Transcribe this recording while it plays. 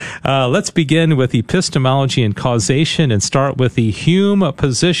Let's begin with epistemology and causation and start with the Hume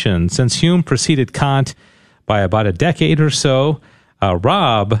position. Since Hume preceded Kant by about a decade or so,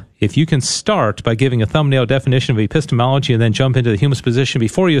 Rob, if you can start by giving a thumbnail definition of epistemology and then jump into the Hume's position.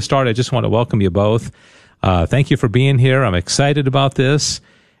 Before you start, I just want to welcome you both. Thank you for being here. I'm excited about this,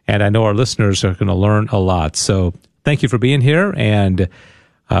 and I know our listeners are going to learn a lot. So thank you for being here, and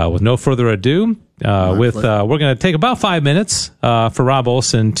with no further ado, we're going to take about 5 minutes for Rob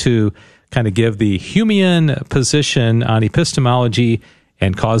Olson to kind of give the Humean position on epistemology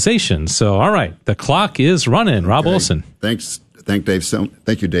and causation. So, all right, the clock is running. Rob Olson. Thank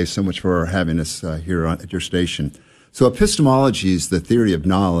you, Dave, so much for having us here at your station. So epistemology is the theory of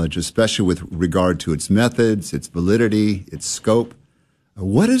knowledge, especially with regard to its methods, its validity, its scope.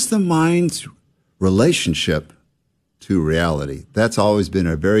 What is the mind's relationship to reality? That's always been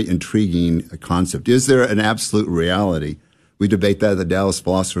a very intriguing concept. Is there an absolute reality? We debate that at the Dallas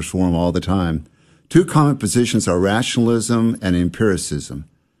Philosophers Forum all the time. Two common positions are rationalism and empiricism.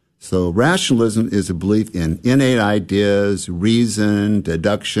 So rationalism is a belief in innate ideas, reason,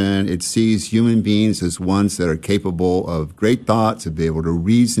 deduction. It sees human beings as ones that are capable of great thoughts, of being able to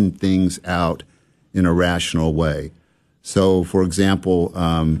reason things out in a rational way. So, for example,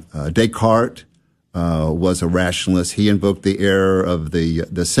 Descartes was a rationalist. He invoked the error of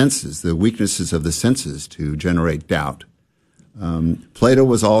the senses, the weaknesses of the senses to generate doubt. Plato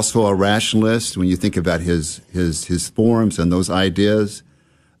was also a rationalist. When you think about his forms and those ideas,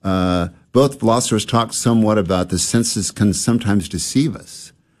 both philosophers talk somewhat about the senses can sometimes deceive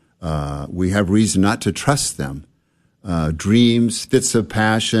us. We have reason not to trust them. Dreams, fits of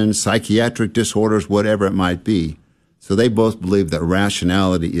passion, psychiatric disorders, whatever it might be. So they both believe that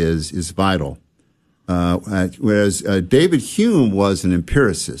rationality is vital. Whereas David Hume was an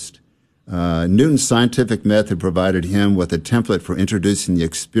empiricist. Newton's scientific method provided him with a template for introducing the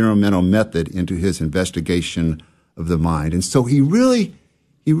experimental method into his investigation of the mind. And so he really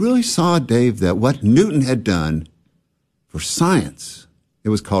saw, Dave, that what Newton had done for science, it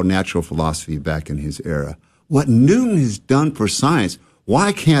was called natural philosophy back in his era. What Newton has done for science,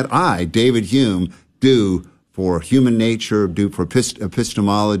 why can't I, David Hume, do for human nature, do for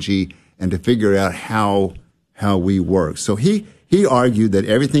epistemology, and to figure out how we work? So he argued that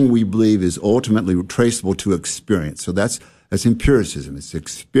everything we believe is ultimately traceable to experience. So that's empiricism. It's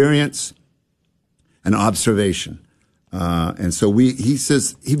experience and observation. And so he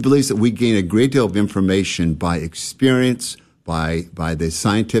says he believes that we gain a great deal of information by experience, by the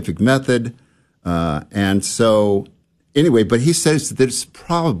scientific method. And so anyway, but he says that it's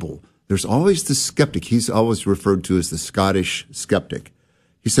probable. There's always the skeptic. He's always referred to as the Scottish skeptic.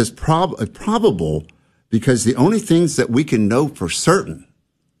 He says probable because the only things that we can know for certain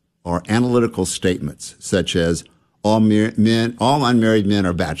are analytical statements, such as all unmarried men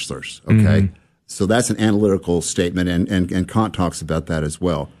are bachelors. Okay. Mm-hmm. So that's an analytical statement, and Kant talks about that as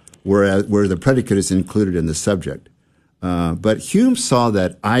well, where the predicate is included in the subject. But Hume saw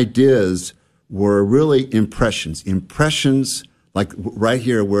that ideas were really impressions. Impressions, like right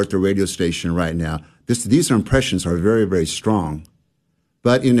here, we're at the radio station right now. These impressions are very, very strong.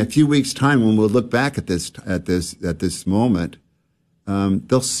 But in a few weeks' time, when we'll look back at this moment,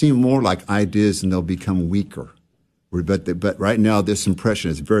 they'll seem more like ideas and they'll become weaker. But right now, this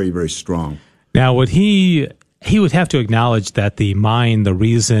impression is very, very strong. Now, he would have to acknowledge that the mind, the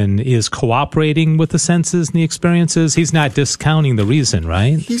reason, is cooperating with the senses and the experiences. He's not discounting the reason,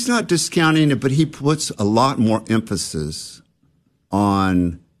 right? He's not discounting it, but he puts a lot more emphasis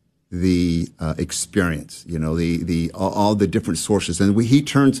on the experience. You know, all the different sources, and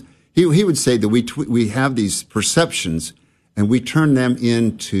he would say that we have these perceptions. And we turn them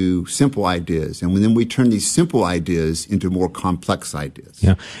into simple ideas. And then we turn these simple ideas into more complex ideas.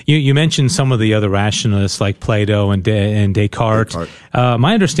 Yeah. You mentioned some of the other rationalists like Plato and Descartes.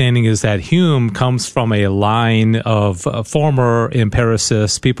 My understanding is that Hume comes from a line of former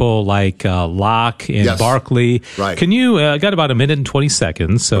empiricists, people like Locke and yes. Berkeley. Right. Can you, got about a minute and 20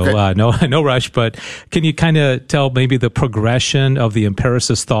 seconds, so okay. No rush, but can you kind of tell maybe the progression of the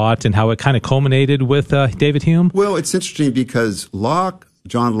empiricist thought and how it kind of culminated with David Hume? Well, it's interesting because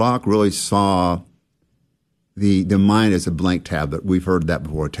John Locke really saw the mind as a blank tablet. We've heard that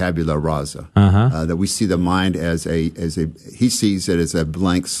before, tabula rasa. That we see the mind as he sees it as a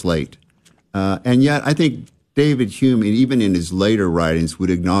blank slate. And yet, I think David Hume, even in his later writings,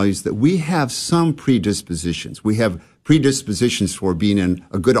 would acknowledge that we have some predispositions. We have predispositions for being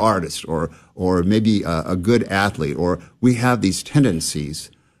a good artist, or maybe a good athlete, or we have these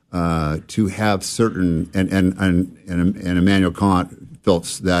tendencies to have certain, and Immanuel Kant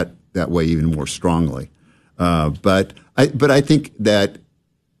felt that way even more strongly. But I think that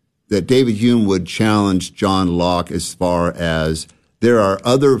that David Hume would challenge John Locke as far as there are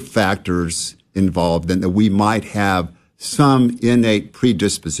other factors involved and that we might have some innate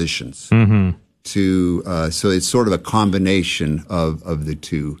predispositions to, so it's sort of a combination of the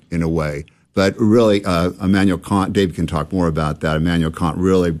two in a way. But really, Immanuel Kant, David can talk more about that. Immanuel Kant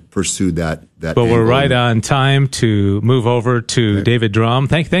really pursued that But we're right on time to move over to David Drum.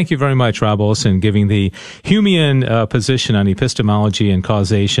 Thank you very much, Rob Olson, giving the Humean position on epistemology and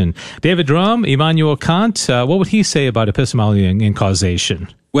causation. David Drum, Immanuel Kant, what would he say about epistemology and causation?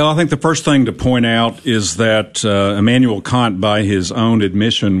 Well, I think the first thing to point out is that Immanuel Kant, by his own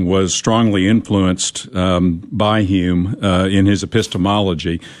admission, was strongly influenced by Hume in his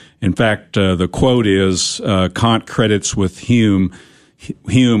epistemology. In fact, the quote is, Kant credits with Hume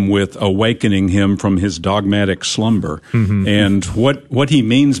with awakening him from his dogmatic slumber. And what he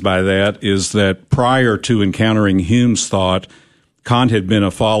means by that is that prior to encountering Hume's thought, Kant had been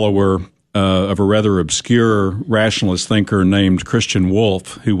a follower of a rather obscure rationalist thinker named Christian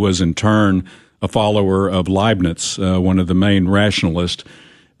Wolff, who was in turn a follower of Leibniz, one of the main rationalists.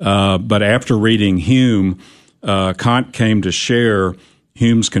 But after reading Hume, Kant came to share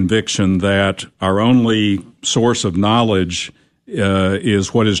Hume's conviction that our only source of knowledge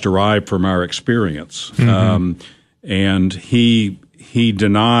is what is derived from our experience. And he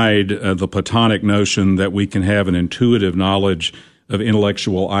denied the Platonic notion that we can have an intuitive knowledge of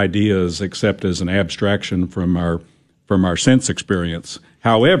intellectual ideas except as an abstraction from our sense experience.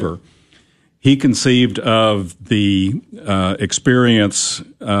 However, he conceived of the experience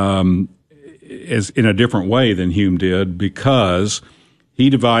as in a different way than Hume did, because he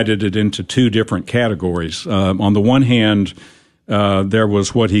divided it into two different categories. On the one hand, there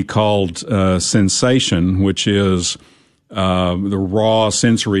was what he called sensation, which is the raw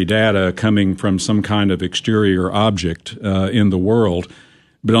sensory data coming from some kind of exterior object in the world.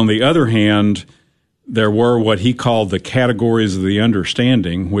 But on the other hand, there were what he called the categories of the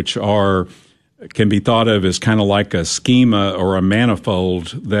understanding, which can be thought of as kind of like a schema or a manifold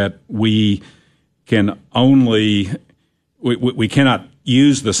that we can only we cannot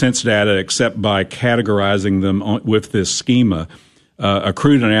use the sense data except by categorizing them with this schema. A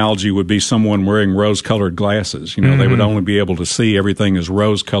crude analogy would be someone wearing rose-colored glasses. They would only be able to see everything as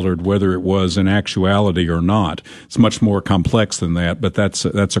rose-colored, whether it was in actuality or not. It's much more complex than that, but that's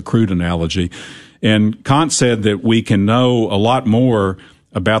a crude analogy. And Kant said that we can know a lot more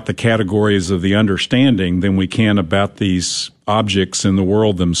about the categories of the understanding than we can about these objects in the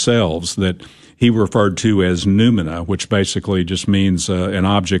world themselves, that he referred to as noumena, which basically just means an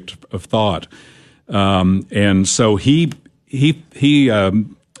object of thought. And so he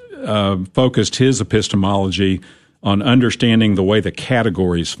focused his epistemology on understanding the way the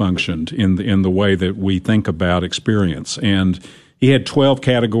categories functioned in the way that we think about experience. And he had 12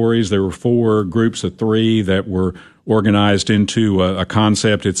 categories. There were 4 groups of 3 that were organized into a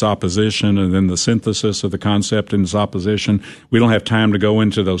concept, its opposition, and then the synthesis of the concept and its opposition. We don't have time to go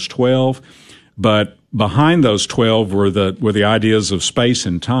into those 12, but behind those 12 were the ideas of space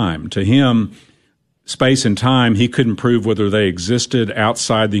and time. To him, space and time, he couldn't prove whether they existed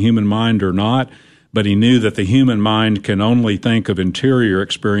outside the human mind or not, but he knew that the human mind can only think of interior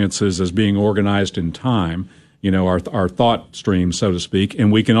experiences as being organized in time, our thought stream, so to speak,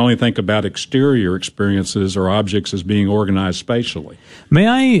 and we can only think about exterior experiences or objects as being organized spatially. May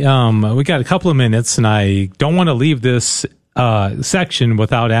I, we got a couple of minutes, and I don't want to leave this section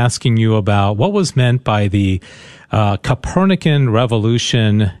without asking you about what was meant by the Copernican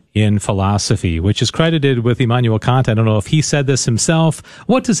revolution in philosophy, which is credited with Immanuel Kant. I don't know if he said this himself.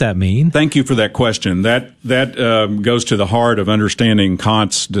 What does that mean? Thank you for that question. That goes to the heart of understanding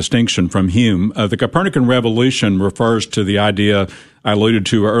Kant's distinction from Hume. The Copernican revolution refers to the idea I alluded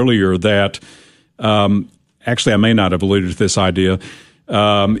to earlier that, actually I may not have alluded to this idea.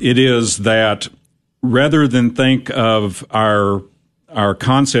 It is that rather than think of our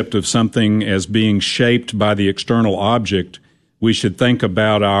concept of something as being shaped by the external object, we should think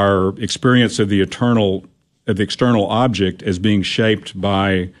about our experience of the external object as being shaped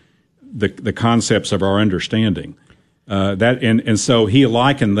by the concepts of our understanding. And so he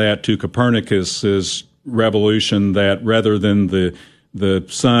likened that to Copernicus's revolution, that rather than the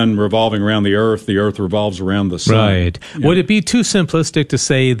sun revolving around the earth revolves around the sun. Right. Yeah. Would it be too simplistic to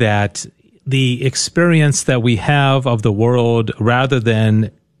say that the experience that we have of the world, rather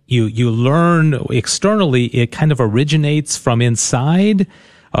than you learn externally, it kind of originates from inside?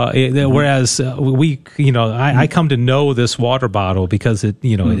 Whereas I come to know this water bottle because it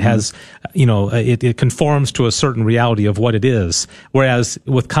has, it conforms to a certain reality of what it is. Whereas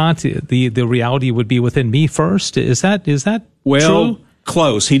with Kant, the reality would be within me first. Is that well, true?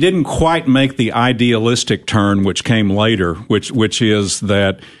 Close. He didn't quite make the idealistic turn, which came later, which is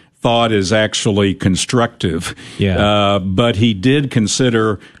that thought is actually constructive. Yeah. But he did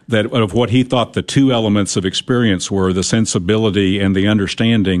consider that of what he thought the two elements of experience were, the sensibility and the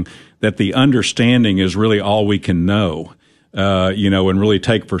understanding, that the understanding is really all we can know, and really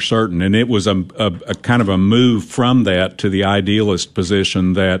take for certain. And it was a kind of a move from that to the idealist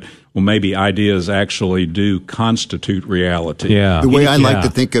position that, well, maybe ideas actually do constitute reality. Yeah. The way I like to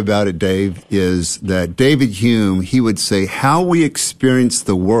think about it, Dave, is that David Hume, he would say, how we experience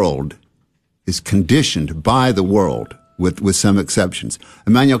the world is conditioned by the world, with some exceptions.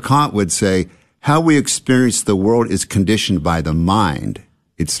 Immanuel Kant would say, how we experience the world is conditioned by the mind.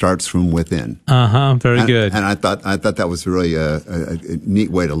 It starts from within. Very good. And I thought that was really a neat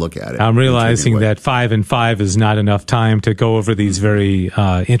way to look at it. I'm realizing that 5 and 5 is not enough time to go over these very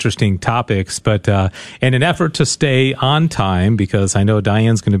interesting topics, but in an effort to stay on time, because I know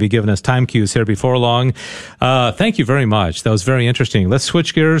Diane's going to be giving us time cues here before long, thank you very much. That was very interesting. Let's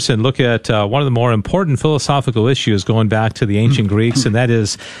switch gears and look at one of the more important philosophical issues going back to the ancient Greeks, and that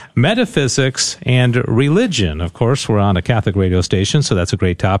is metaphysics and religion. Of course, we're on a Catholic radio station, so that's a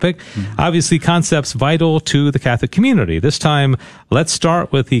great topic. Obviously, concepts vital to the Catholic community. This time, let's start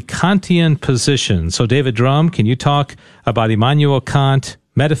with the Kantian position. So, David Drum, can you talk about Immanuel Kant,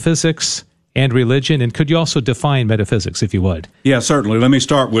 metaphysics, and religion? And could you also define metaphysics, if you would? Yeah, certainly. Let me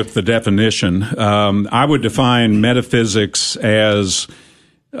start with the definition. I would define metaphysics as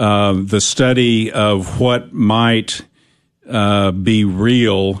the study of what might be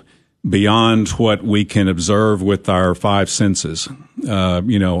real beyond what we can observe with our five senses.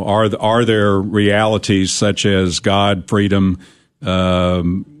 Are there realities such as God, freedom,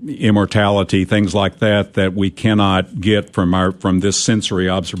 immortality, things like that we cannot get from this sensory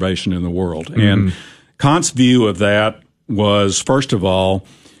observation in the world? Mm-hmm. And Kant's view of that was, first of all,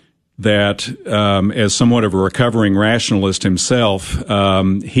 that as somewhat of a recovering rationalist himself,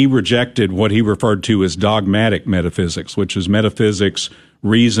 he rejected what he referred to as dogmatic metaphysics, which is metaphysics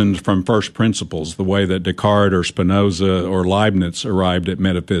reasoned from first principles, the way that Descartes or Spinoza or Leibniz arrived at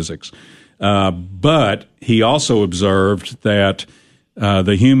metaphysics. But he also observed that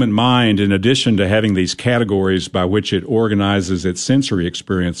the human mind, in addition to having these categories by which it organizes its sensory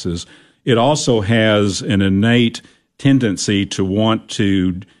experiences, it also has an innate tendency to want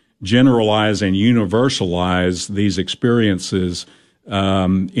to generalize and universalize these experiences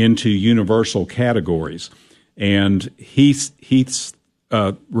into universal categories. And he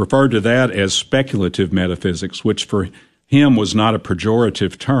referred to that as speculative metaphysics, which for him was not a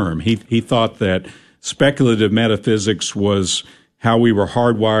pejorative term. He thought that speculative metaphysics was how we were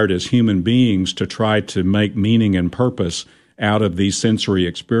hardwired as human beings to try to make meaning and purpose out of these sensory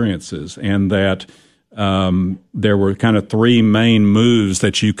experiences, and that there were kind of three main moves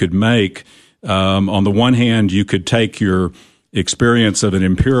that you could make. On the one hand, you could take your experience of an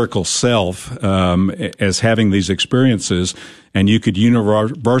empirical self as having these experiences, and you could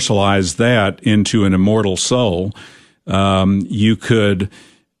universalize that into an immortal soul. You could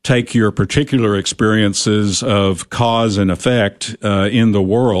take your particular experiences of cause and effect in the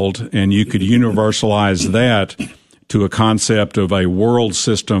world, and you could universalize that to a concept of a world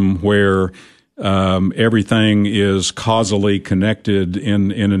system where everything is causally connected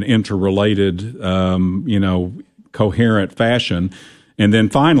in an interrelated, coherent fashion. And then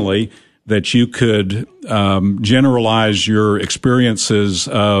finally, that you could generalize your experiences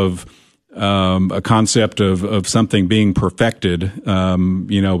of a concept of something being perfected,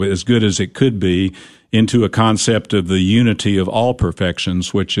 as good as it could be, into a concept of the unity of all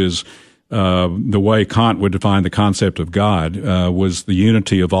perfections, which is the way Kant would define the concept of God, was the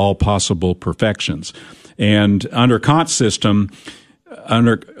unity of all possible perfections. And under Kant's system,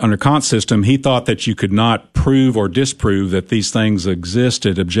 he thought that you could not prove or disprove that these things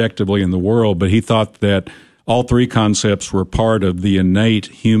existed objectively in the world, but he thought that all three concepts were part of the innate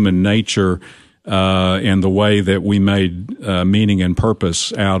human nature and the way that we made meaning and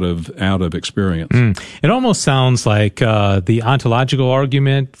purpose out of experience. It almost sounds like the ontological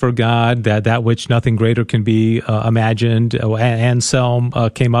argument for God, that which nothing greater can be imagined, Anselm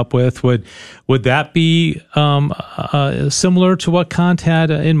came up with. Would that be similar to what Kant had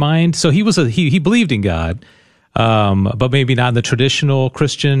in mind? So he believed in God, but maybe not in the traditional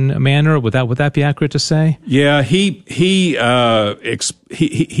Christian manner. Would that be accurate to say? Yeah, he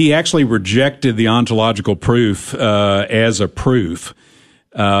actually rejected the ontological proof as a proof.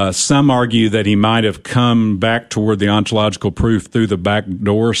 Some argue that he might have come back toward the ontological proof through the back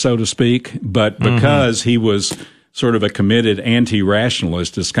door, so to speak, but because he was sort of a committed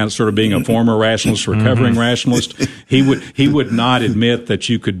anti-rationalist, as kind of sort of being a former rationalist, recovering rationalist. He would not admit that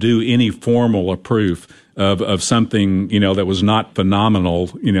you could do any formal proof of something, that was not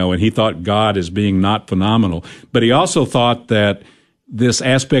phenomenal, and he thought God as being not phenomenal. But he also thought that this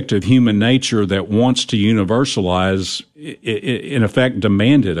aspect of human nature that wants to universalize, in effect,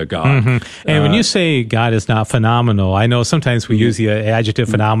 demanded a God. And when you say God is not phenomenal, I know sometimes we use the adjective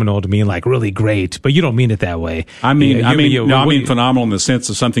phenomenal to mean like really great, but you don't mean it that way. I mean phenomenal in the sense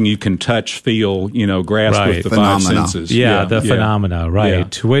of something you can touch, feel, grasp with the five senses. The phenomena,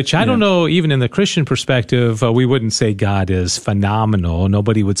 right? Yeah. Which I don't know, even in the Christian perspective, we wouldn't say God is phenomenal.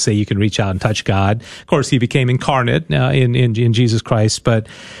 Nobody would say you can reach out and touch God. Of course, he became incarnate in Jesus Christ. But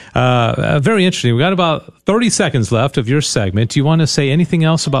very interesting. We've got about 30 seconds left of your segment. Do you want to say anything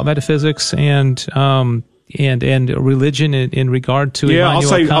else about metaphysics and religion in regard to Immanuel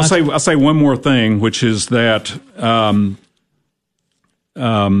Kant? I'll say one more thing, which is that Kant.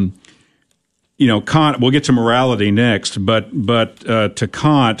 We'll get to morality next, but to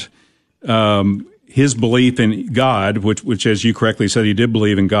Kant, his belief in God, which as you correctly said, he did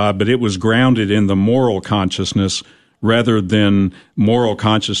believe in God, but it was grounded in the moral consciousness rather than moral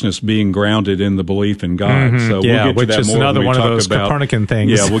consciousness being grounded in the belief in God. So we'll get to that more another when we one talk of those about Copernican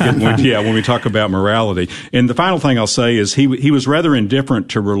things. When we talk about morality. And the final thing I'll say is he was rather indifferent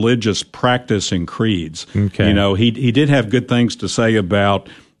to religious practice and creeds. Okay. He did have good things to say about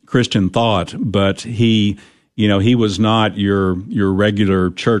Christian thought, but he was not your regular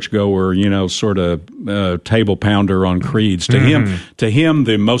churchgoer, sort of table pounder on creeds. To him,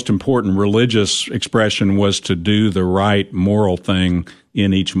 the most important religious expression was to do the right moral thing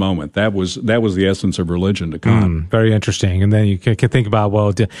in each moment. That was the essence of religion to Kant. Very interesting. And then you can think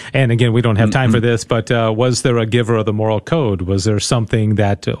about, and again, we don't have time for this, but was there a giver of the moral code? Was there something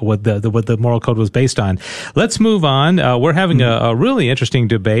that what the moral code was based on? Let's move on. We're having a really interesting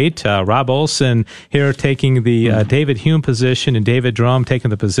debate. Rob Olson here taking the David Hume position and David Drum taking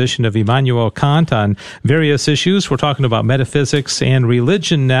the position of Immanuel Kant on various issues. We're talking about metaphysics and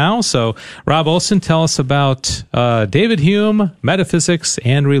religion now. So, Rob Olson, tell us about David Hume, metaphysics,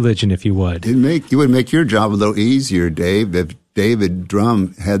 and religion, if you would. It would make your job a little easier, Dave, if David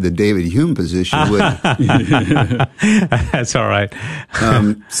Drum had the David Hume position. That's all right.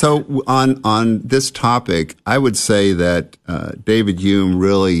 So on this topic, I would say that David Hume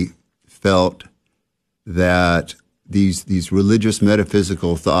really felt that these religious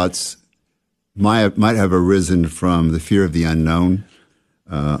metaphysical thoughts might have arisen from the fear of the unknown.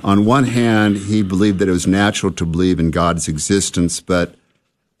 On one hand, he believed that it was natural to believe in God's existence, but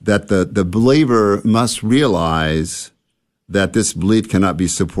that the believer must realize that this belief cannot be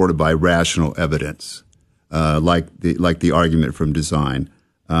supported by rational evidence, like the argument from design.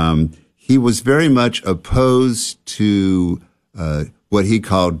 He was very much opposed to what he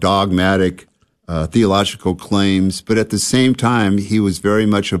called dogmatic theological claims, but at the same time, he was very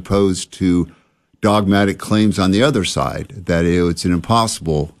much opposed to dogmatic claims on the other side, that it's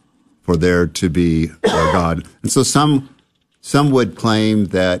impossible for there to be a God. And so some would claim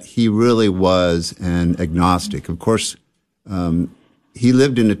that he really was an agnostic. Of course, he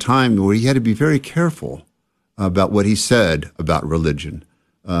lived in a time where he had to be very careful about what he said about religion,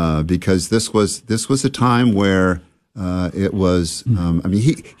 because this was a time where it was.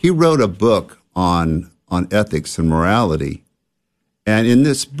 He wrote a book on ethics and morality. And in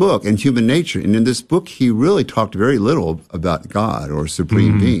this book, and human nature, and in this book, he really talked very little about God or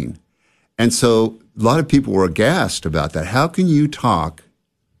supreme being. And so a lot of people were aghast about that. How can you talk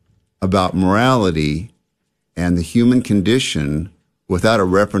about morality and the human condition without a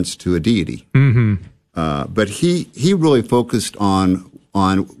reference to a deity? But he really focused on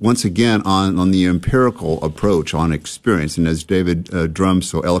once again on the empirical approach, on experience. And as David Drum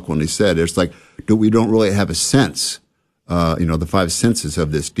so eloquently said, it's like we don't really have a sense. The five senses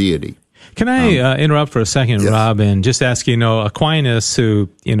of this deity. Can I interrupt for a second, yes. Rob, and just ask, Aquinas, who,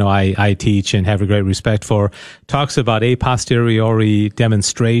 I teach and have a great respect for, talks about a posteriori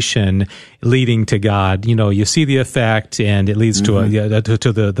demonstration leading to God. You see the effect and it leads to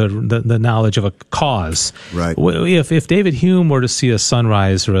the knowledge of a cause. Right. If David Hume were to see a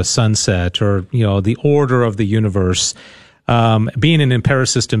sunrise or a sunset or, the order of the universe, being an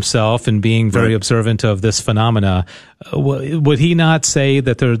empiricist himself and being very observant of this phenomena, would he not say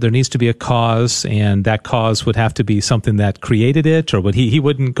that there needs to be a cause and that cause would have to be something that created it, or would he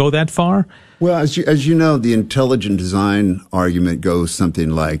wouldn't go that far? Well, as you know, the intelligent design argument goes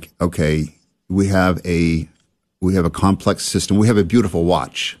something like, okay, we have a complex system, we have a beautiful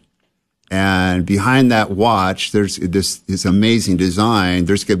watch. And behind that watch, there's this amazing design,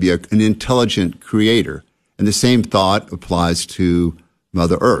 there's going to be an intelligent creator. And the same thought applies to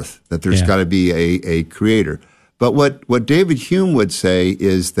Mother Earth, that there's got to be a creator. But what David Hume would say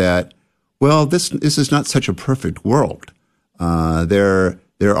is that, well, this is not such a perfect world. There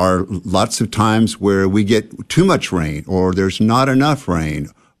are lots of times where we get too much rain, or there's not enough rain.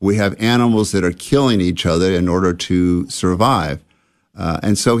 We have animals that are killing each other in order to survive.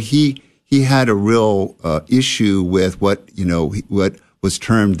 And so he had a real issue with what was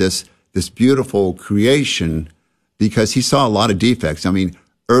termed this beautiful creation, because he saw a lot of defects. I mean,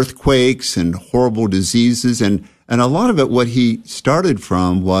 earthquakes and horrible diseases, and a lot of it, what he started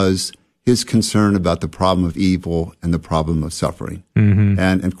from was his concern about the problem of evil and the problem of suffering. Mm-hmm.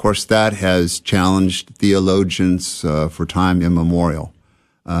 And of course, that has challenged theologians for time immemorial.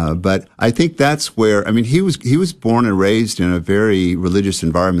 But I think that's where, I mean, he was born and raised in a very religious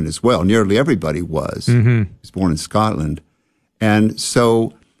environment as well. Nearly everybody was. Mm-hmm. He was born in Scotland. And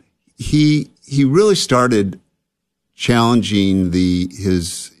so he really started challenging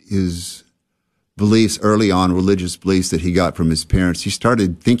his beliefs early on, religious beliefs that he got from his parents. He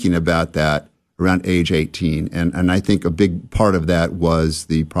started thinking about that around age 18. And I think a big part of that was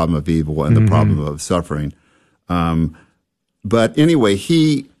the problem of evil and the problem of suffering. But anyway,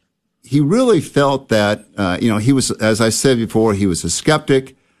 he really felt that, he was, as I said before, he was a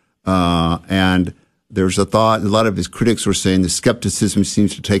skeptic. And there's a lot of his critics were saying the skepticism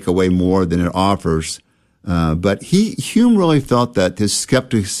seems to take away more than it offers. But Hume really felt that his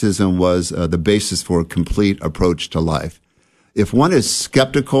skepticism was the basis for a complete approach to life. If one is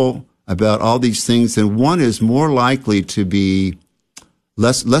skeptical about all these things, then one is more likely to be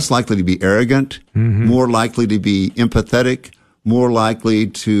less likely to be arrogant, more likely to be empathetic, more likely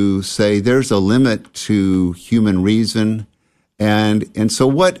to say there's a limit to human reason. And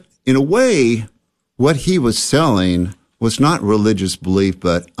so in a way, what he was selling was not religious belief,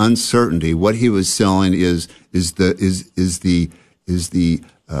 but uncertainty. What he was selling is the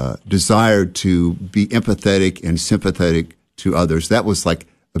desire to be empathetic and sympathetic to others. That was like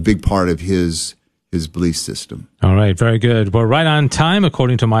a big part of his belief system. All right, very good. We're right on time,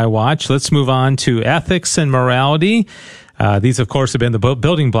 according to my watch. Let's move on to ethics and morality. These, of course, have been the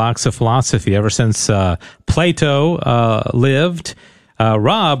building blocks of philosophy ever since Plato lived.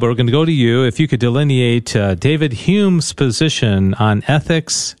 Rob, we're going to go to you. If you could delineate David Hume's position on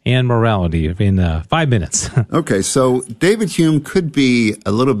ethics and morality in 5 minutes. Okay, so David Hume could be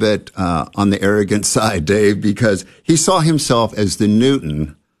a little bit on the arrogant side, Dave, because he saw himself as the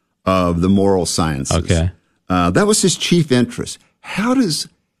Newton of the moral sciences. Okay. That was his chief interest. How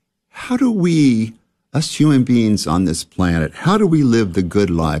do we, us human beings on this planet, how do we live the good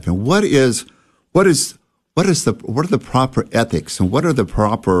life? And what are the proper ethics and what are the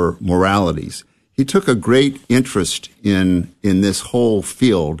proper moralities? He took a great interest in this whole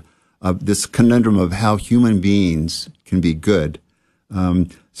field of this conundrum of how human beings can be good.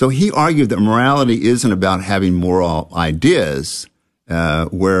 So he argued that morality isn't about having moral ideas,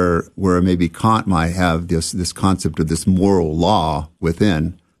 where maybe Kant might have this concept of this moral law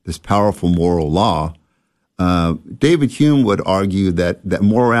within, this powerful moral law. David Hume would argue that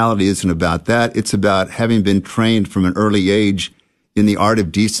morality isn't about that. It's about having been trained from an early age in the art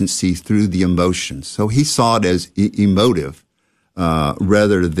of decency through the emotions. So he saw it as emotive,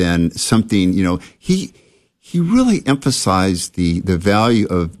 rather than something, he really emphasized the value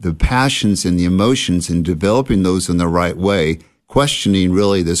of the passions and the emotions and developing those in the right way, questioning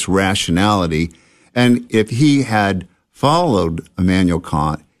really this rationality. And if he had followed Immanuel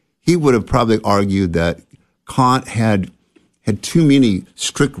Kant, he would have probably argued that Kant had too many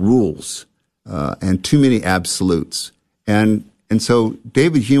strict rules and too many absolutes. And so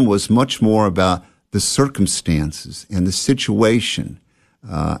David Hume was much more about the circumstances and the situation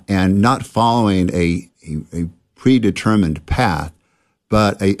and not following a predetermined path,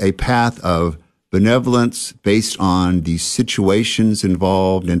 but a path of benevolence based on the situations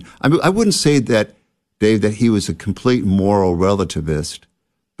involved. And I wouldn't say that, Dave, that he was a complete moral relativist,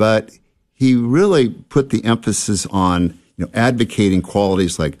 but he really put the emphasis on, advocating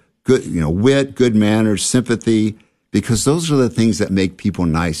qualities like good, wit, good manners, sympathy, because those are the things that make people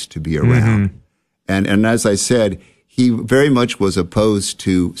nice to be around. Mm-hmm. And as I said, he very much was opposed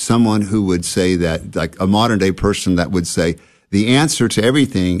to someone who would say that, like a modern day person that would say, the answer to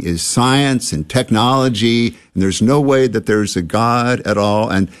everything is science and technology, and there's no way that there's a God at all,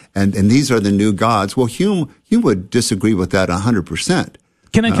 and these are the new gods. Well, Hume would disagree with that 100%.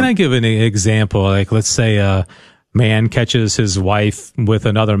 Can I give an example? Like, let's say a man catches his wife with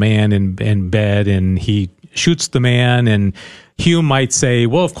another man in bed, and he shoots the man, and Hume might say,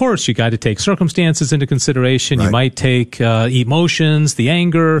 well, of course, you got to take circumstances into consideration. Right. You might take emotions, the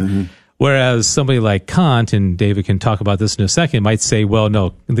anger. Mm-hmm. Whereas somebody like Kant, and David can talk about this in a second, might say, well,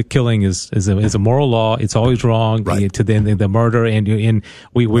 no, the killing is a moral law. It's always wrong. Right. The murder, and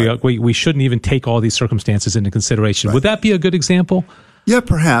we shouldn't even take all these circumstances into consideration. Right. Would that be a good example? Yeah,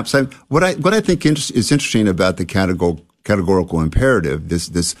 perhaps. What I think is interesting about the categorical imperative,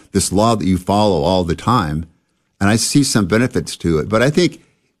 this law that you follow all the time, and I see some benefits to it. But I think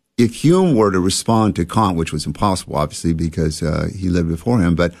if Hume were to respond to Kant, which was impossible, obviously, because he lived before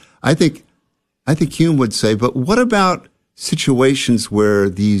him, but I think Hume would say, but what about situations where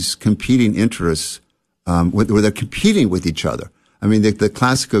these competing interests, where they're competing with each other? I mean, the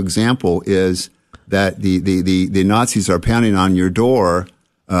classical example is that the Nazis are pounding on your door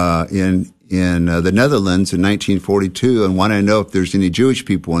in the Netherlands in 1942 and want to know if there's any Jewish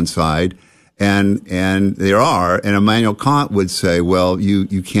people inside, and there are. And Immanuel Kant would say, well,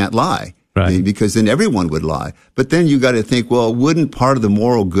 you can't lie. Right. Because then everyone would lie. But then you got to think, well, wouldn't part of the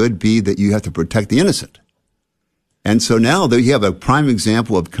moral good be that you have to protect the innocent? And so now that you have a prime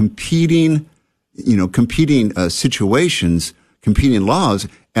example of competing situations, competing laws,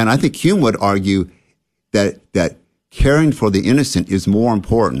 and I think Hume would argue that caring for the innocent is more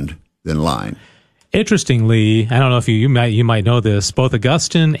important than lying. Interestingly, I don't know if you might know this, both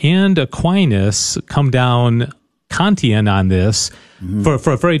Augustine and Aquinas come down Kantian on this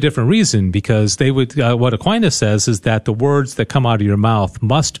for a very different reason, because they would what Aquinas says is that the words that come out of your mouth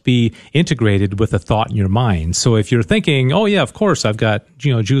must be integrated with a thought in your mind. So if you're thinking, oh yeah, of course I've got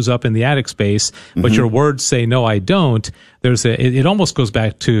Jews up in the attic space, but your words say no, I don't, it almost goes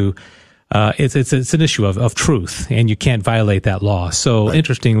back to it's an issue of truth, and you can't violate that law. So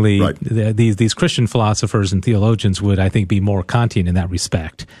interestingly, these Christian philosophers and theologians would, I think, be more Kantian in that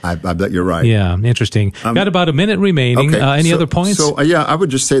respect. I bet you're right. Yeah, interesting. Got about a minute remaining. Okay. Any other points? So I would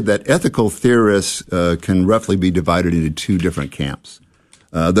just say that ethical theorists can roughly be divided into two different camps.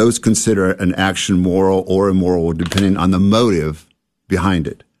 Those consider an action moral or immoral depending on the motive behind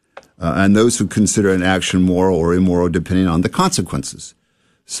it, and those who consider an action moral or immoral depending on the consequences.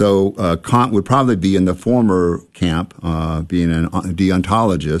 So Kant would probably be in the former camp, being a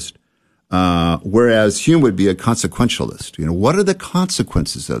deontologist, whereas Hume would be a consequentialist. What are the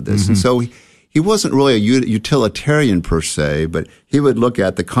consequences of this? And so he wasn't really a utilitarian per se, but he would look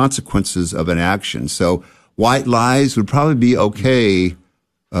at the consequences of an action. So white lies would probably be okay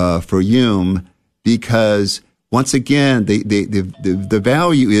for Hume, because once again, the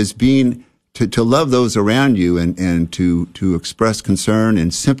value is being to love those around you and to express concern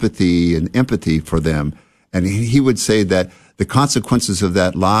and sympathy and empathy for them. And he would say that the consequences of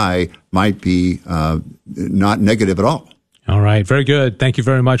that lie might be not negative at all. All right. Very good. Thank you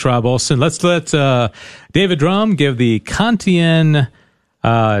very much, Rob Olson. Let's let David Drum give the Kantian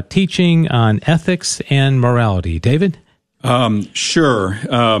teaching on ethics and morality. David? Sure.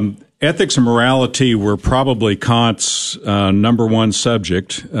 Ethics and morality were probably Kant's number one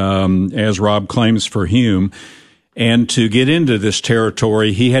subject, as Rob claims for Hume. And to get into this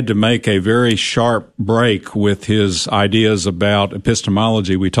territory, he had to make a very sharp break with his ideas about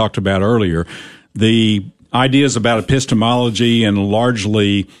epistemology we talked about earlier. The ideas about epistemology and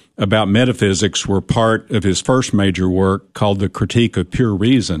largely about metaphysics were part of his first major work called The Critique of Pure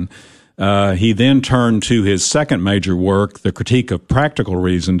Reason. He then turned to his second major work, The Critique of Practical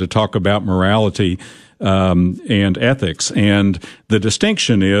Reason, to talk about morality and ethics. And the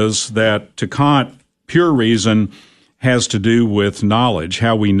distinction is that to Kant, pure reason has to do with knowledge,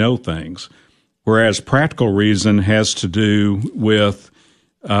 how we know things, whereas practical reason has to do with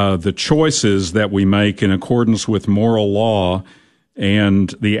the choices that we make in accordance with moral law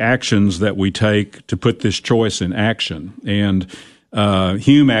and the actions that we take to put this choice in action. And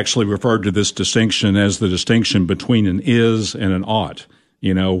Hume actually referred to this distinction as the distinction between an is and an ought.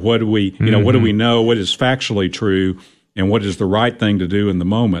 What do we know? What is factually true, and what is the right thing to do in the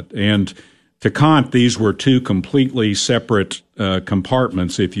moment? And to Kant, these were two completely separate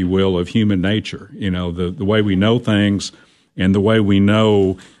compartments, if you will, of human nature. The way we know things and the way we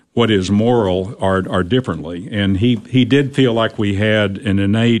know what is moral are differently. And he did feel like we had an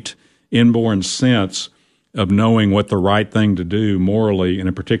innate, inborn sense of knowing what the right thing to do morally in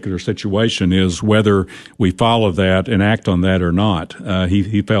a particular situation is, whether we follow that and act on that or not.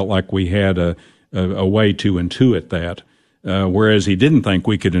 He felt like we had a way to intuit that, whereas he didn't think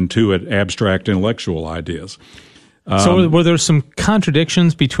we could intuit abstract intellectual ideas. So were there some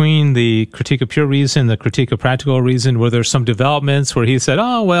contradictions between the Critique of Pure Reason and the Critique of Practical Reason? Were there some developments where he said,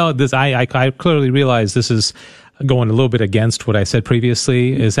 oh, well, I clearly realize this is going a little bit against what I said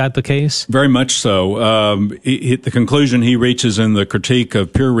previously. Is that the case? Very much so. The conclusion he reaches in the critique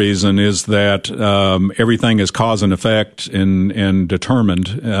of pure reason is that everything is cause and effect and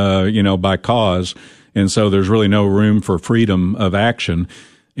determined, by cause, and so there's really no room for freedom of action.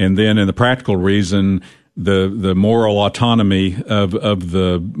 And then in the practical reason, the moral autonomy of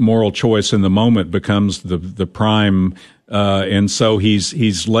the moral choice in the moment becomes the prime, and so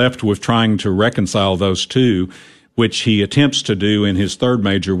he's left with trying to reconcile those two, which he attempts to do in his third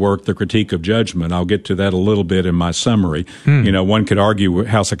major work, The Critique of Judgment. I'll get to that a little bit in my summary. One could argue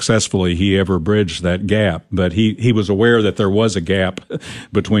how successfully he ever bridged that gap, but he was aware that there was a gap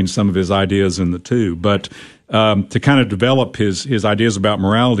between some of his ideas and the two. But to kind of develop his ideas about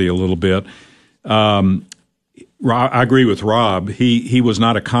morality a little bit, I agree with Rob. He was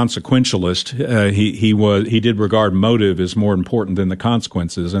not a consequentialist. He did regard motive as more important than the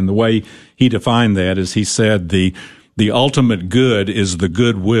consequences. And the way he defined that is he said the ultimate good is the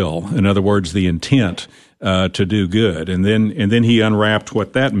goodwill. In other words, the intent to do good. And then he unwrapped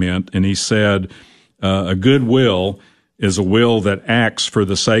what that meant, and he said a good will is a will that acts for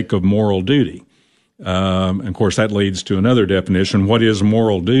the sake of moral duty. And of course, that leads to another definition. What is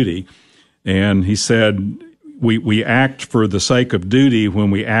moral duty? And he said, we act for the sake of duty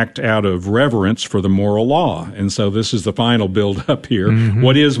when we act out of reverence for the moral law. And so this is the final build up here. Mm-hmm.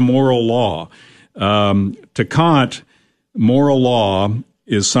 What is moral law? To Kant, moral law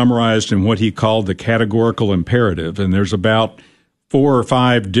is summarized in what he called the categorical imperative. And there's about 4 or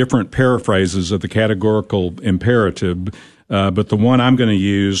 5 different paraphrases of the categorical imperative. But the one I'm going to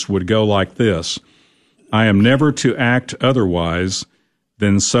use would go like this. I am never to act otherwise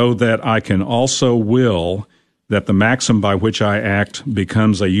than so that I can also will that the maxim by which I act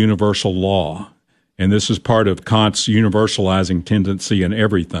becomes a universal law. And this is part of Kant's universalizing tendency in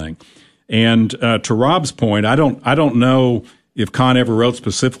everything. And to Rob's point, I don't know if Kant ever wrote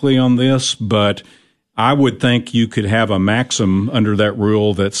specifically on this, but I would think you could have a maxim under that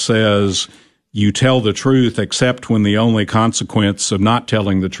rule that says you tell the truth except when the only consequence of not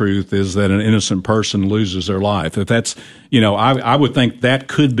telling the truth is that an innocent person loses their life. If that's, I would think that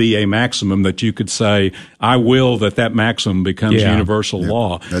could be a maximum that you could say, I will that maximum becomes universal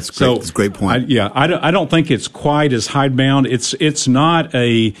law. That's great. So, that's a great point. I don't think it's quite as hidebound. It's not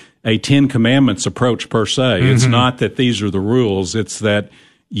a Ten Commandments approach per se. Mm-hmm. It's not that these are the rules. It's that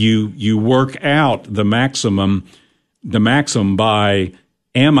you work out the maxim by,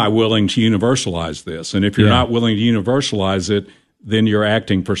 am I willing to universalize this? And if you're not willing to universalize it, then you're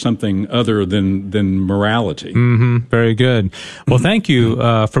acting for something other than morality. Mm-hmm. Very good. Well, thank you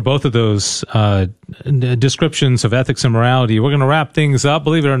for both of those descriptions of ethics and morality. We're going to wrap things up.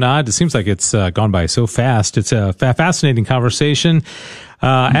 Believe it or not, it seems like it's gone by so fast. It's a fascinating conversation.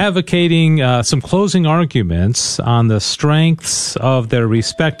 Advocating some closing arguments on the strengths of their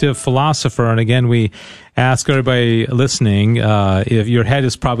respective philosopher. And again, we ask everybody listening, if your head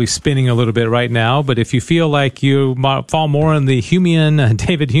is probably spinning a little bit right now, but if you feel like you fall more in the Humean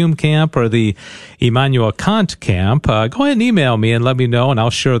David Hume camp or the Immanuel Kant camp, go ahead and email me and let me know, and I'll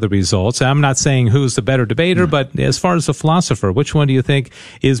share the results. I'm not saying who's the better debater, but as far as the philosopher, which one do you think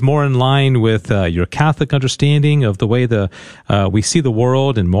is more in line with your Catholic understanding of the way we see the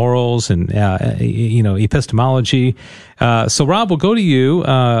world and morals and epistemology? So Rob, we'll go to you.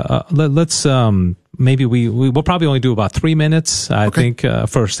 Let's maybe we'll probably only do about 3 minutes, I think,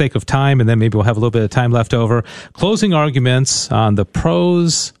 for sake of time, and then maybe we'll have a little bit of time left over. Closing arguments on the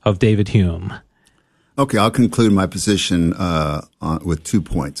pros of David Hume. Okay, I'll conclude my position with 2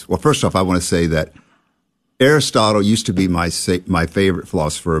 points. Well, first off, I want to say that Aristotle used to be my favorite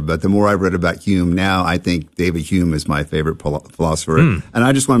philosopher, but the more I've read about Hume, now I think David Hume is my favorite philosopher. And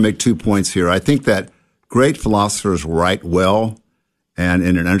I just want to make 2 points here. I think that great philosophers write well and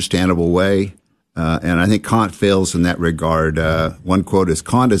in an understandable way. And I think Kant fails in that regard. One quote is,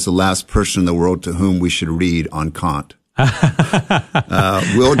 Kant is the last person in the world to whom we should read on Kant.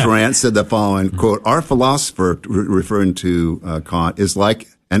 Will Durant said the following, quote, our philosopher, referring to Kant, is like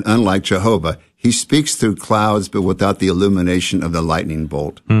and unlike Jehovah. He speaks through clouds, but without the illumination of the lightning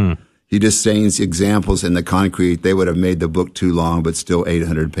bolt. He disdains examples in the concrete. They would have made the book too long, but still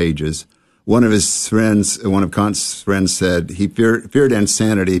 800 pages. One of Kant's friends said he feared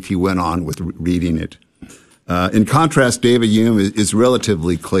insanity if he went on with reading it. In contrast, David Hume is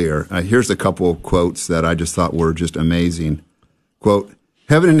relatively clear. Here's a couple of quotes that I just thought were just amazing. Quote,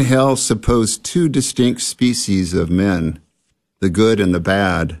 heaven and hell suppose 2 distinct species of men, the good and the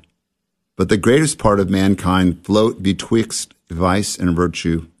bad, but the greatest part of mankind float betwixt vice and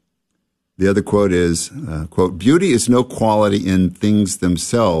virtue. The other quote is, quote, beauty is no quality in things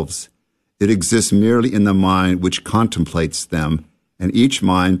themselves. It exists merely in the mind which contemplates them, and each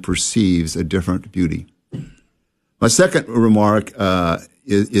mind perceives a different beauty. My second remark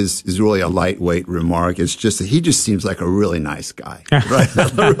is really a lightweight remark. It's just that he just seems like a really nice guy, right?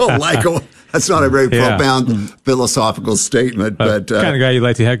 Real likable. That's not a very profound philosophical statement, but kind of guy you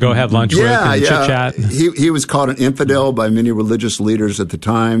like to go have lunch with and chit chat. He was called an infidel by many religious leaders at the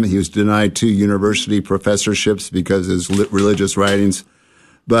time. He was denied 2 university professorships because of his religious writings.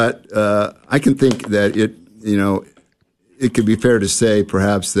 But I can think that it could be fair to say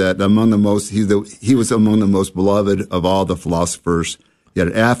perhaps that he was among the most beloved of all the philosophers. He had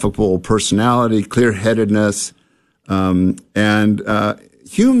an affable personality, clear-headedness, and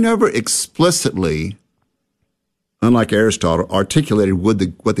Hume never explicitly, unlike Aristotle, articulated what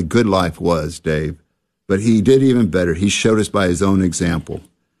the good life was, Dave. But he did even better. He showed us by his own example.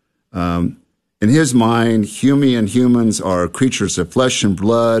 In his mind, Humean humans are creatures of flesh and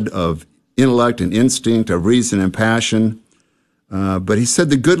blood, of intellect and instinct, of reason and passion. But he said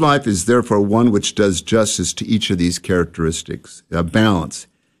the good life is therefore one which does justice to each of these characteristics, a balance.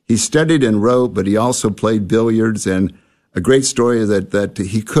 He studied and wrote, but he also played billiards, and a great story that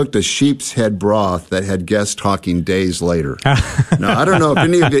he cooked a sheep's head broth that had guests talking days later. Now, I don't know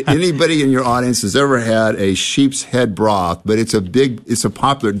if anybody in your audience has ever had a sheep's head broth, but it's a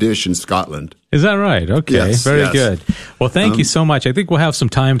popular dish in Scotland. Is that right? Okay. Yes, Very good. Well, thank you so much. I think we'll have some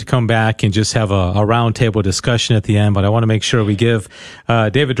time to come back and just have a roundtable discussion at the end, but I want to make sure we give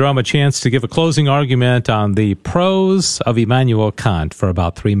David Drum a chance to give a closing argument on the prose of Immanuel Kant for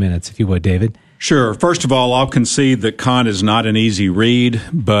about 3 minutes, if you would, David. Sure. First of all, I'll concede that Kant is not an easy read,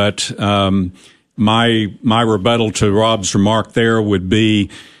 but my rebuttal to Rob's remark there would be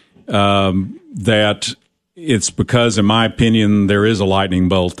that it's because, in my opinion, there is a lightning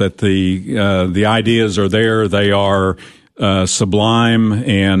bolt, that the ideas are there. They are sublime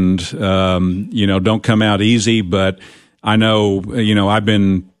and, don't come out easy. But I know, I've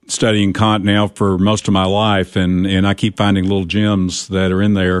been studying Kant now for most of my life, and I keep finding little gems that are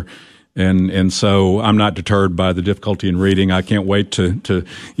in there. And so I'm not deterred by the difficulty in reading. I can't wait to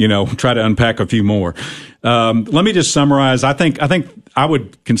try to unpack a few more. Let me just summarize. I think I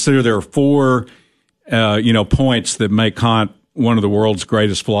would consider there are 4 points that make Kant one of the world's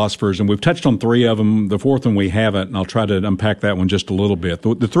greatest philosophers, and we've touched on 3 of them. The 4th one we haven't, and I'll try to unpack that one just a little bit.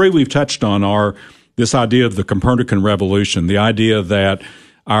 The 3 we've touched on are this idea of the Copernican revolution, the idea that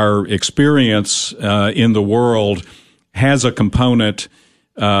our experience in the world has a component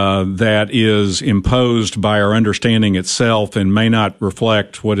that is imposed by our understanding itself and may not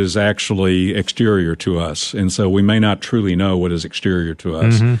reflect what is actually exterior to us. And so we may not truly know what is exterior to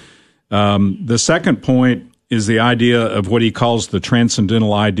us. Mm-hmm. The second point is the idea of what he calls the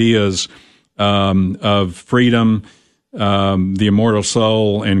transcendental ideas of freedom, the immortal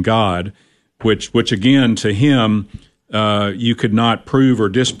soul, and God, which again, to him, you could not prove or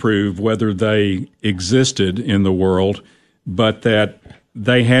disprove whether they existed in the world, but that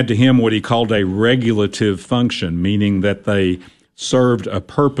they had to him what he called a regulative function, meaning that they served a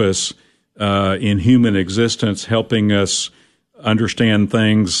purpose in human existence, helping us understand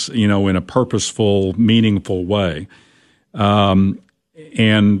things, in a purposeful, meaningful way. And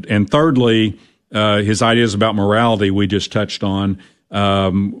thirdly, his ideas about morality we just touched on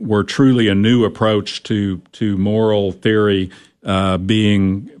were truly a new approach to moral theory,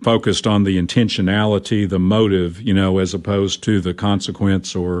 being focused on the intentionality, the motive, as opposed to the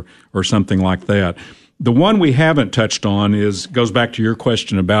consequence or something like that. The one we haven't touched on goes back to your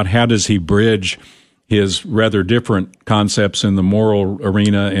question about how does he bridge his rather different concepts in the moral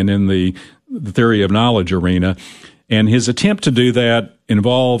arena and in the theory of knowledge arena. And his attempt to do that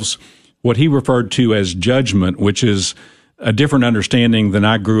involves what he referred to as judgment, which is a different understanding than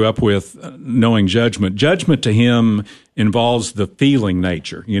I grew up with knowing judgment. Judgment to him involves the feeling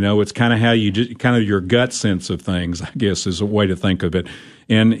nature. It's kind of how kind of your gut sense of things, I guess, is a way to think of it.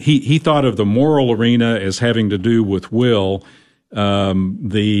 And he thought of the moral arena as having to do with will,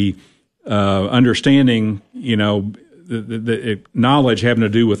 the understanding, the knowledge having to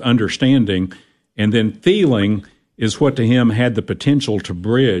do with understanding, and then feeling is what to him had the potential to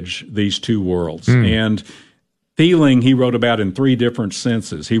bridge these two worlds. And feeling he wrote about in 3 different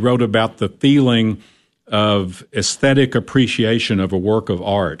senses. He wrote about the feeling of aesthetic appreciation of a work of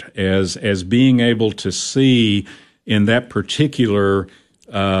art as being able to see in that particular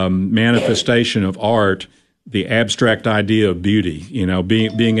manifestation of art the abstract idea of beauty,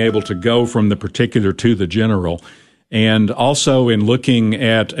 being able to go from the particular to the general, and also in looking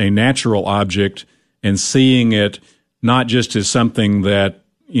at a natural object and seeing it not just as something that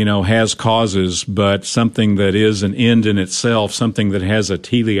has causes, but something that is an end in itself, something that has a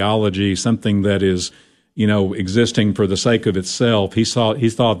teleology, something that is, existing for the sake of itself. He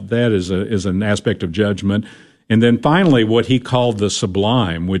thought that is an aspect of judgment. And then finally, what he called the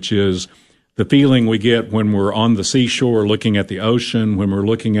sublime, which is the feeling we get when we're on the seashore looking at the ocean, when we're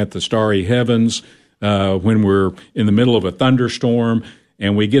looking at the starry heavens, when we're in the middle of a thunderstorm,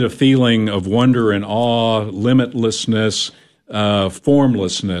 and we get a feeling of wonder and awe, limitlessness,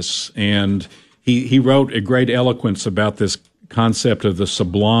 formlessness. And he wrote a great eloquence about this concept of the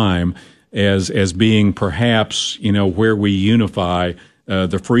sublime as being perhaps, where we unify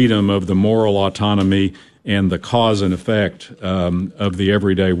the freedom of the moral autonomy and the cause and effect of the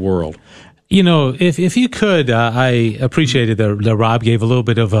everyday world. If you could, I appreciated that Rob gave a little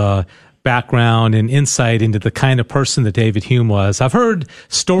bit of a background and insight into the kind of person that David Hume was. I've heard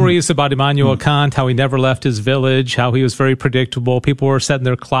stories about Immanuel Kant, how he never left his village, how he was very predictable. People were setting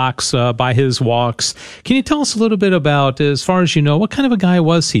their clocks by his walks. Can you tell us a little bit about, as far as you know, what kind of a guy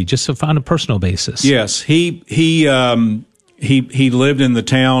was he, just on a personal basis? Yes, he lived in the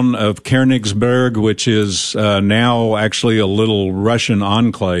town of Königsberg, which is now actually a little Russian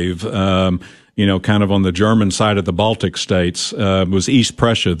enclave, kind of on the German side of the Baltic states. It was East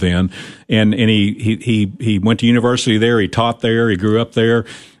Prussia then. And he went to university there. He taught there. He grew up there.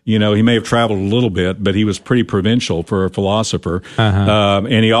 He may have traveled a little bit, but he was pretty provincial for a philosopher.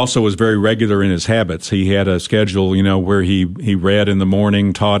 And he also was very regular in his habits. He had a schedule, where he read in the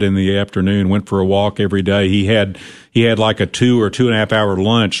morning, taught in the afternoon, went for a walk every day. He had like a 2 or 2.5 hour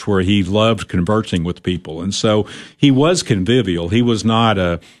lunch where he loved conversing with people. And so he was convivial. He was not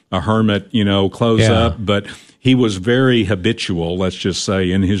a hermit, close up, but he was very habitual, let's just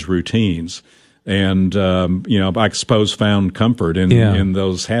say, in his routines. And, I suppose found comfort in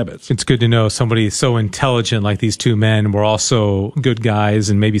those habits. It's good to know somebody so intelligent like these two men were also good guys,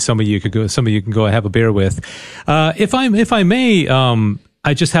 and maybe some of you can go have a beer with. If I may,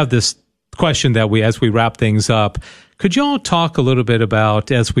 I just have this question that as we wrap things up, could you all talk a little bit about,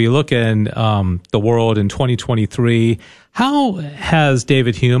 as we look in the world in 2023, how has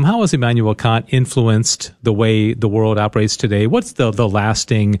David Hume, how has Immanuel Kant influenced the way the world operates today? What's the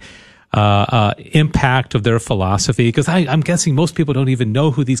lasting impact of their philosophy? Because I'm guessing most people don't even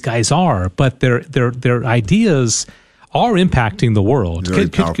know who these guys are, but their ideas are impacting the world. Very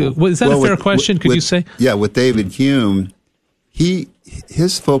powerful. Is that a fair question? Could you say? Yeah, with David Hume,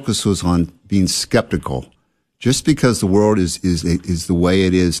 his focus was on being skeptical. Just because the world is the way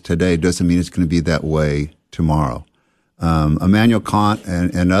it is today doesn't mean it's going to be that way tomorrow. Immanuel Kant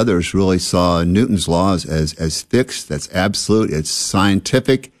and others really saw Newton's laws as fixed, that's absolute, it's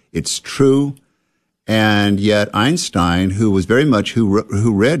scientific, it's true. And yet Einstein, who was very much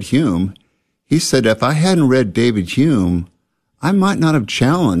who read Hume, he said, if I hadn't read David Hume, I might not have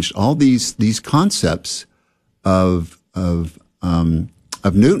challenged all these concepts of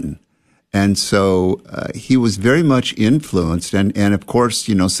Newton. And so he was very much influenced, and of course,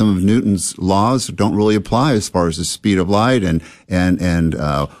 some of Newton's laws don't really apply as far as the speed of light and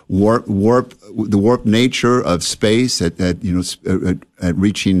the warp nature of space at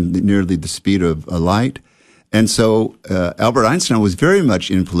reaching nearly the speed of light. And so Albert Einstein was very much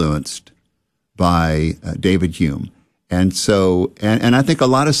influenced by David Hume. And so, and I think a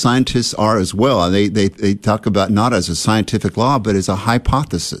lot of scientists are as well. They talk about not as a scientific law, but as a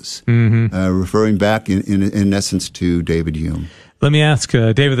hypothesis, referring back in essence to David Hume. Let me ask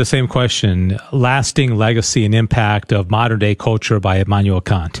David the same question: lasting legacy and impact of modern day culture by Immanuel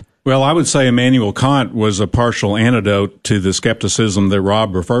Kant. Well, I would say Immanuel Kant was a partial antidote to the skepticism that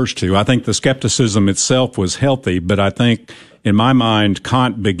Rob refers to. I think the skepticism itself was healthy, but I think, in my mind,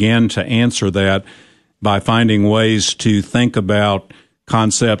 Kant began to answer that by finding ways to think about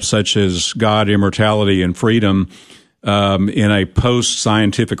concepts such as God, immortality, and freedom in a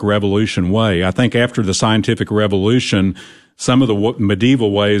post-scientific revolution way. I think after the scientific revolution, some of the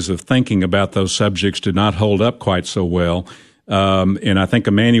medieval ways of thinking about those subjects did not hold up quite so well. And I think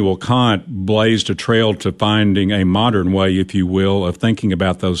Immanuel Kant blazed a trail to finding a modern way, if you will, of thinking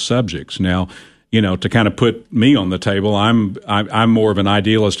about those subjects. Now, to kind of put me on the table, I'm more of an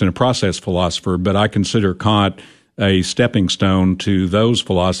idealist and a process philosopher, but I consider Kant a stepping stone to those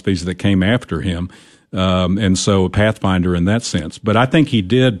philosophies that came after him, and so a pathfinder in that sense. But I think he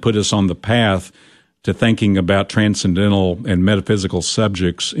did put us on the path to thinking about transcendental and metaphysical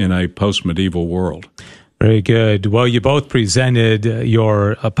subjects in a post-medieval world. Very good. Well, you both presented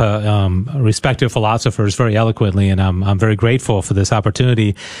your respective philosophers very eloquently, and I'm very grateful for this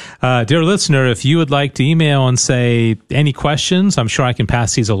opportunity. Dear listener, if you would like to email and say any questions, I'm sure I can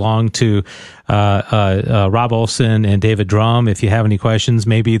pass these along to Rob Olson and David Drum. If you have any questions,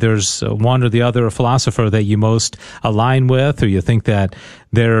 maybe there's one or the other philosopher that you most align with, or you think that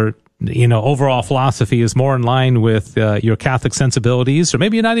they're overall philosophy is more in line with your Catholic sensibilities, or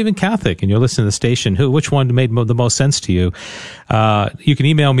maybe you're not even Catholic and you're listening to the station. Which one made the most sense to you? You can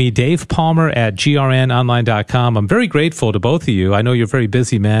email me, davepalmer@grnonline.com. I'm very grateful to both of you. I know you're very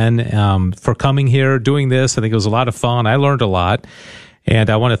busy men for coming here, doing this. I think it was a lot of fun. I learned a lot.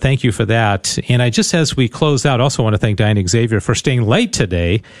 And I want to thank you for that. And I just, as we close out, also want to thank Diane Xavier for staying late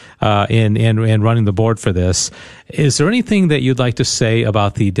today in running the board for this. Is there anything that you'd like to say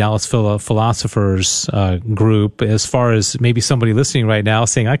about the Dallas Philosophers group, as far as maybe somebody listening right now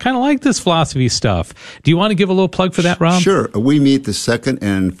saying, I kind of like this philosophy stuff? Do you want to give a little plug for that, Rob? Sure. We meet the second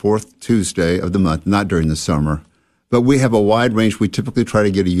and fourth Tuesday of the month, not during the summer. But we have a wide range. We typically try to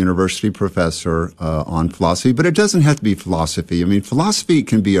get a university professor on philosophy, but it doesn't have to be philosophy. I mean, philosophy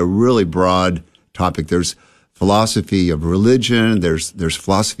can be a really broad topic. There's philosophy of religion. There's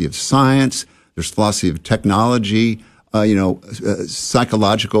philosophy of science. There's philosophy of technology.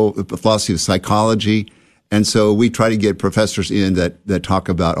 Psychological philosophy of psychology. And so we try to get professors in that talk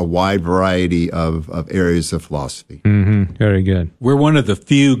about a wide variety of areas of philosophy. Mm-hmm. Very good. We're one of the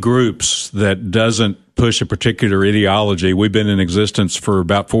few groups that doesn't push a particular ideology. We've been in existence for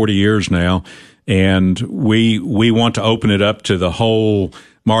about 40 years now, and we want to open it up to the whole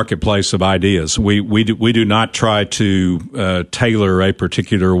marketplace of ideas. We do not try to tailor a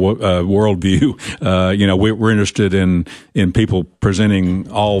particular worldview. We're interested in people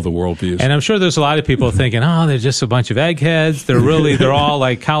presenting all the worldviews. And I'm sure there's a lot of people thinking, oh, they're just a bunch of eggheads. They're all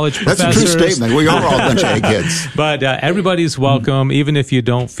like college professors. That's a true statement. We are all a bunch of eggheads. But everybody's welcome, even if you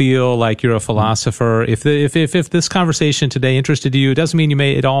don't feel like you're a philosopher. If this conversation today interested you, it doesn't mean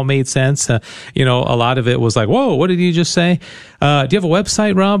it all made sense. A lot of it was like, whoa, what did you just say? Do you have a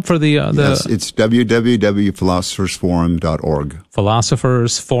website, Rob, for the Yes, it's www.philosophersforum.org.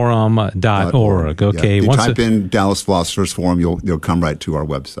 Philosophersforum.org. Okay. Yeah. You type in Dallas Philosophers Forum, you'll come right to our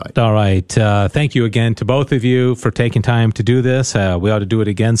website. All right. Thank you again to both of you for taking time to do this. We ought to do it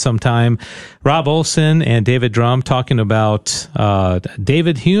again sometime. Rob Olson and David Drum talking about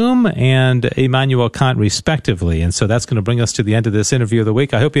David Hume and Immanuel Kant, respectively. And so that's going to bring us to the end of this interview of the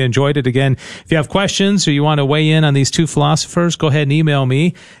week. I hope you enjoyed it. Again, if you have questions or you want to weigh in on these two philosophers, go ahead and email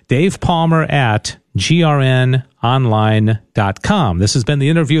me, davepalmer@grnonline.com. This has been the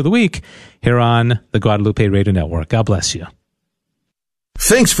interview of the week here on the Guadalupe Radio Network. God bless you.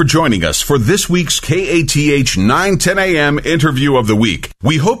 Thanks for joining us for this week's KATH 910 AM interview of the week.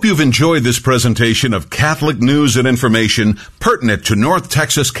 We hope you've enjoyed this presentation of Catholic news and information pertinent to North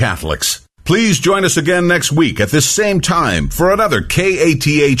Texas Catholics. Please join us again next week at this same time for another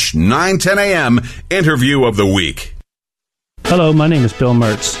KATH 910 AM interview of the week. Hello, my name is Bill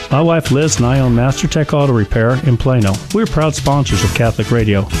Mertz. My wife Liz and I own MasterTech Auto Repair in Plano. We're proud sponsors of Catholic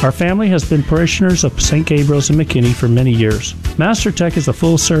Radio. Our family has been parishioners of St. Gabriel's in McKinney for many years. MasterTech is a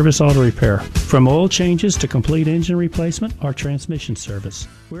full-service auto repair, from oil changes to complete engine replacement or transmission service.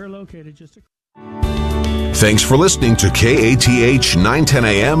 We're located just Thanks for listening to KATH 910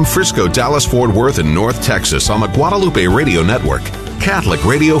 AM, Frisco, Dallas, Fort Worth, and North Texas on the Guadalupe Radio Network. Catholic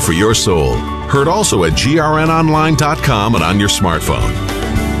radio for your soul. Heard also at grnonline.com and on your smartphone.